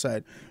the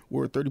website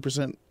we're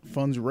 30%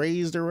 funds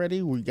raised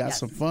already. We got Yes.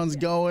 some funds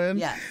going.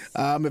 Yes.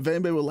 If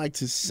anybody would like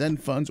to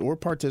send funds or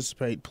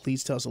participate,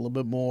 please tell us a little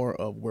bit more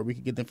of where we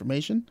can get the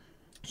information.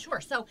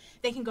 Sure. So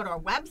they can go to our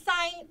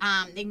website.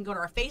 They can go to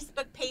our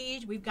Facebook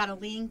page. We've got a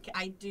link.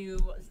 I do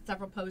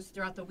several posts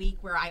throughout the week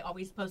where I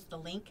always post the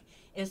link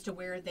as to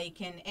where they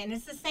can. And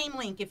it's the same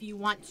link if you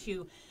want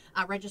to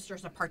register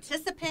as a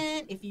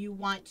participant, if you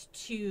want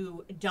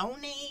to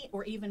donate,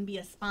 or even be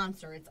a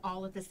sponsor. It's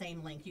all at the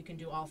same link. You can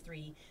do all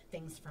 3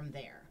 things from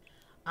there.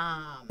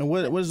 And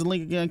what is the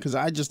link again? Because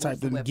I just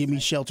typed the in "Gimme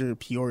website? Shelter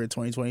Peoria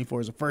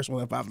 2024" is the first one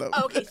that popped up.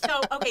 So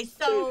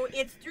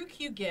it's through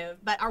QGive,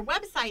 but our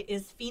website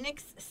is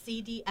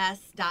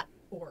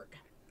phoenixcds.org.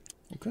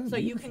 Okay, So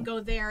you beautiful. can go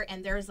there,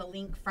 and there's a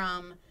link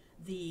from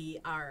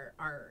our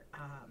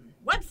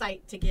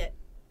website to get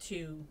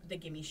to the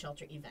Gimme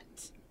Shelter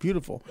event.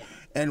 Beautiful.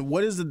 And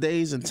what is the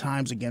days and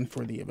times again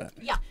for the event?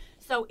 Yeah,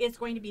 so it's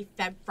going to be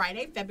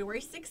Friday,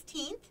 February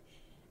 16th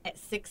at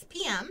 6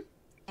 p.m.,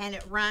 and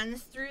it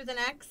runs through the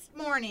next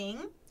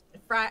morning,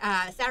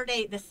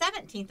 Saturday, the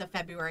 17th of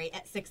February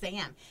at 6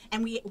 a.m.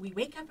 And we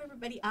wake up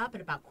everybody up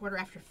at about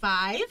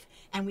 5:15,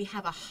 and we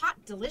have a hot,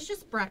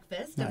 delicious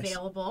breakfast Nice.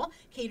 available,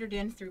 catered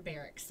in through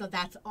Barracks. So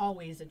that's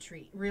always a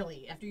treat,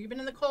 really. After you've been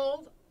in the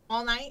cold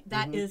all night,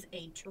 that is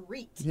a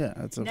treat. Yeah,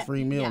 that's a That-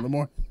 free meal in the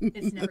morning.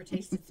 It's never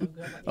tasted so good.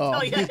 Let me Oh.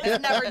 tell you,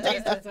 it's never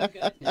tasted so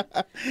good.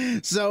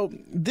 So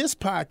this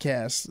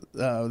podcast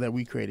that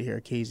we created here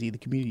at KZ, the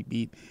Community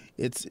Beat,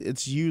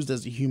 it's used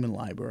as a human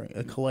library,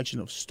 a collection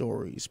of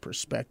stories,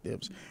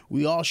 perspectives.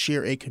 We all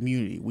share a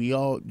community. We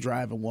all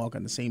drive and walk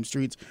on the same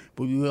streets,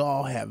 but we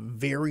all have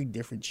very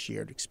different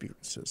shared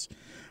experiences.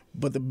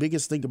 But the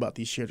biggest thing about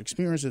these shared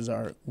experiences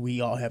are we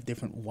all have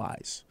different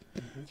whys.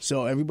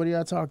 So everybody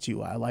I talk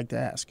to, I like to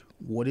ask,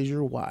 what is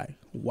your why?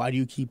 Why do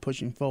you keep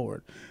pushing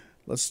forward?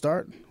 Let's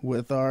start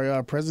with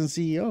our president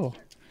CEO.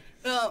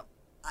 Well,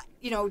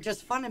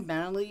 just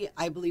fundamentally,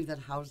 I believe that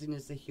housing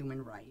is a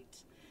human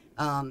right.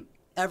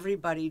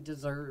 Everybody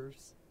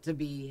deserves to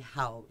be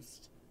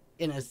housed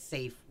in a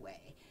safe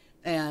way.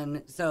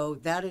 And so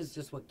that is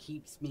just what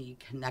keeps me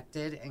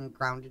connected and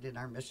grounded in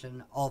our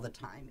mission all the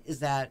time, is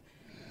that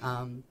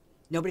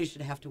nobody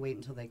should have to wait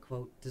until they,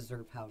 quote,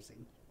 deserve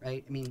housing,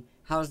 right? I mean,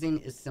 housing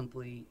is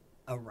simply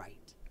a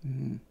right.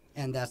 And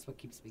that's what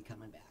keeps me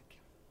coming back.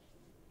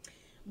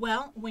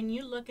 Well, when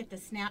you look at the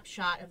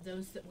snapshot of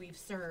those that we've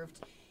served,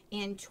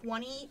 in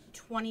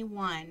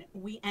 2021,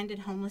 we ended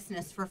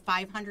homelessness for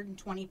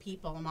 520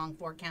 people among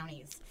 4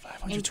 counties. In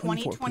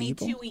 524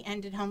 2022, people? we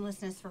ended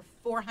homelessness for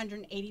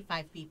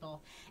 485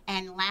 people.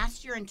 And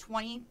last year in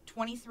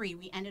 2023,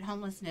 we ended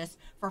homelessness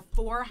for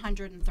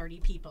 430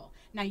 people.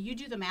 Now, you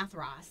do the math,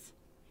 Ross.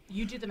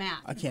 You do the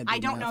math. I can't do I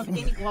don't math. know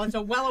if any, well, it's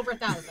well over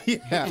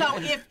 1,000. Yeah. So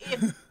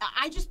if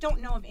I just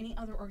don't know of any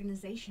other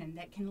organization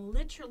that can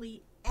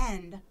literally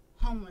end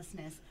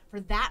homelessness for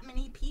that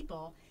many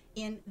people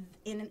in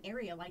an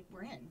area like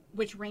we're in,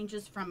 which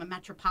ranges from a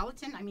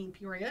metropolitan, I mean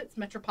Peoria, it's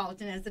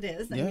metropolitan as it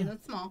is, Yeah.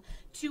 it's small,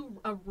 to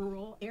a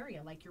rural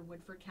area like your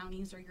Woodford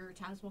counties or your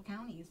Tazewell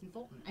counties and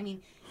Fulton. I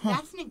mean,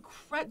 that's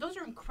those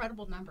are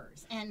incredible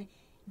numbers, and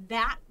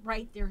that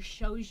right there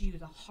shows you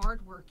the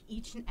hard work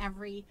each and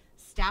every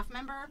staff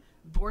member,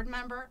 board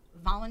member,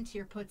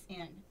 volunteer puts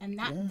in, and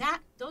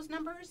those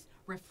numbers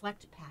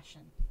reflect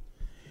passion.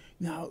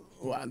 Now,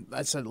 well,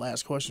 I said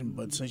last question,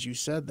 but since you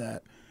said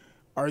that,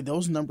 are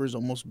those numbers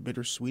almost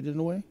bittersweet in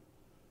a way?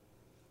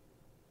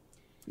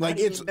 Like What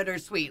do you it's mean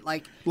bittersweet.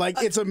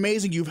 it's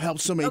amazing you've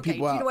helped so many Okay,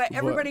 people out. you know what? but-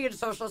 Everybody in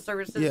social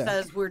services Yeah.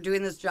 says we're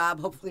doing this job,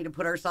 hopefully to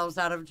put ourselves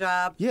out of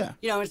job. Yeah.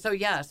 And so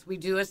yes, we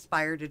do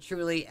aspire to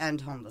truly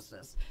end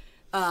homelessness.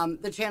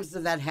 The chances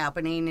of that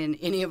happening in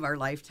any of our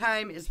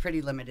lifetime is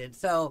pretty limited.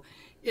 So,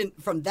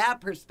 from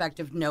that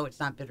perspective, no, it's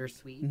not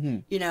bittersweet.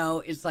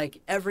 It's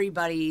like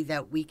everybody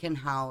that we can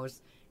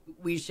house,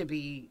 we should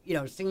be,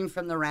 singing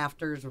from the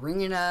rafters,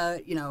 ringing a,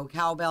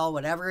 cowbell,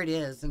 whatever it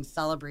is, and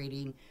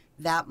celebrating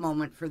that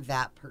moment for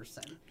that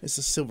person. It's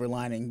a silver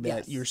lining that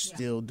Yes. you're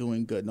still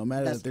doing good, no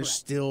matter That's that there's correct.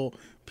 still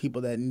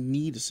people that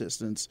need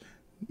assistance.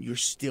 you're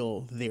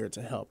still there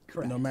to help.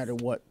 Correct. No matter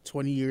what,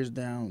 20 years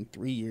down,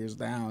 3 years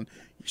down,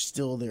 you're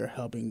still there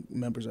helping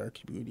members of our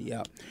community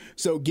out.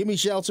 So Gimme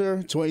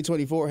Shelter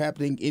 2024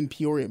 happening in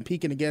Peoria and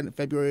Pekin again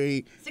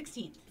February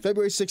 16th.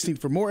 February 16th.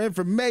 For more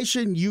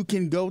information, you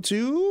can go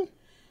to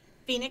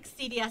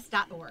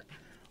PhoenixCDS.org.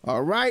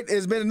 All right,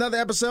 it's been another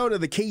episode of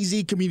the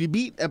KZ Community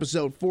Beat,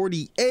 episode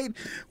 48,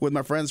 with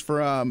my friends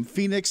from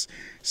Phoenix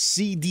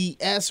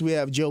CDS. We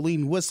have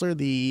Jolene Whistler,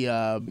 the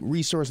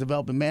Resource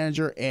Development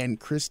Manager, and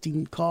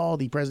Christine Call,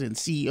 the President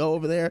and CEO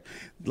over there.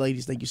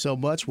 Ladies, thank you so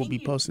much. We'll be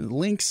posting the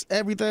links,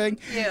 everything.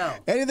 Yeah.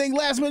 Anything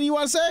last minute you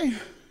want to say?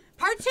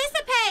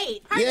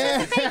 Participate!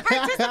 Yeah.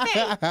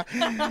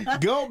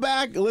 Participate! Go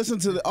back, listen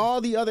to all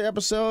the other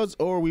episodes,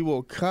 or we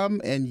will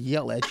come and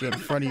yell at you in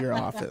front of your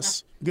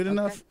office. Good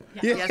enough?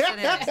 Yeah. Yes, it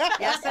is.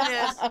 Yes,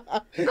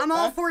 it is. I'm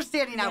all for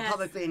standing out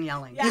publicly and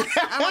yelling. I'm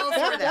all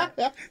for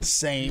that.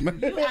 Same.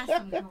 You asked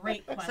some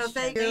great questions. So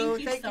thank you.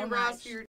 so Thank you, Ross, much. for your